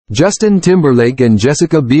Justin Timberlake and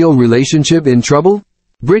Jessica Biel relationship in trouble?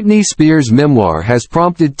 Britney Spears' memoir has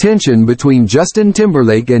prompted tension between Justin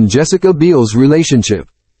Timberlake and Jessica Biel's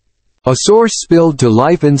relationship. A source spilled to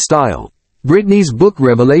Life and Style. Britney's book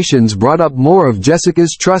revelations brought up more of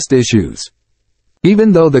Jessica's trust issues.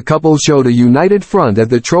 Even though the couple showed a united front at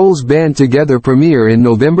the Trolls Band Together premiere in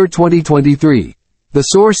November 2023, the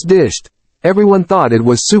source dished, everyone thought it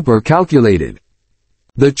was super calculated.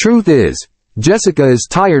 The truth is, Jessica is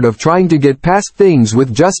tired of trying to get past things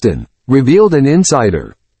with Justin, revealed an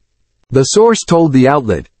insider. The source told the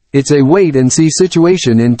outlet, it's a wait-and-see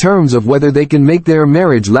situation in terms of whether they can make their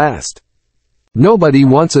marriage last. Nobody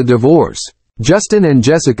wants a divorce. Justin and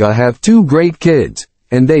Jessica have 2 great kids,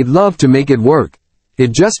 and they'd love to make it work.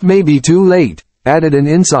 It just may be too late, added an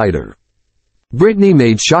insider. Britney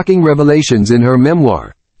made shocking revelations in her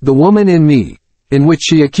memoir, The Woman in Me, in which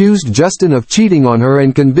she accused Justin of cheating on her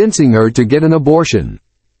and convincing her to get an abortion.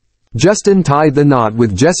 Justin tied the knot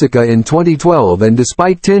with Jessica in 2012, and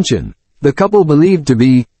despite tension, the couple believed to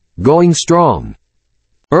be going strong.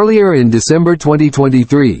 Earlier in December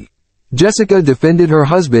 2023, Jessica defended her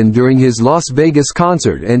husband during his Las Vegas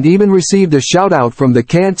concert and even received a shout-out from the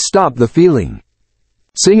Can't Stop the Feeling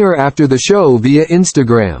singer after the show via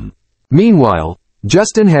Instagram. Meanwhile,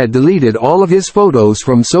 Justin had deleted all of his photos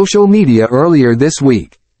from social media earlier this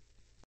week.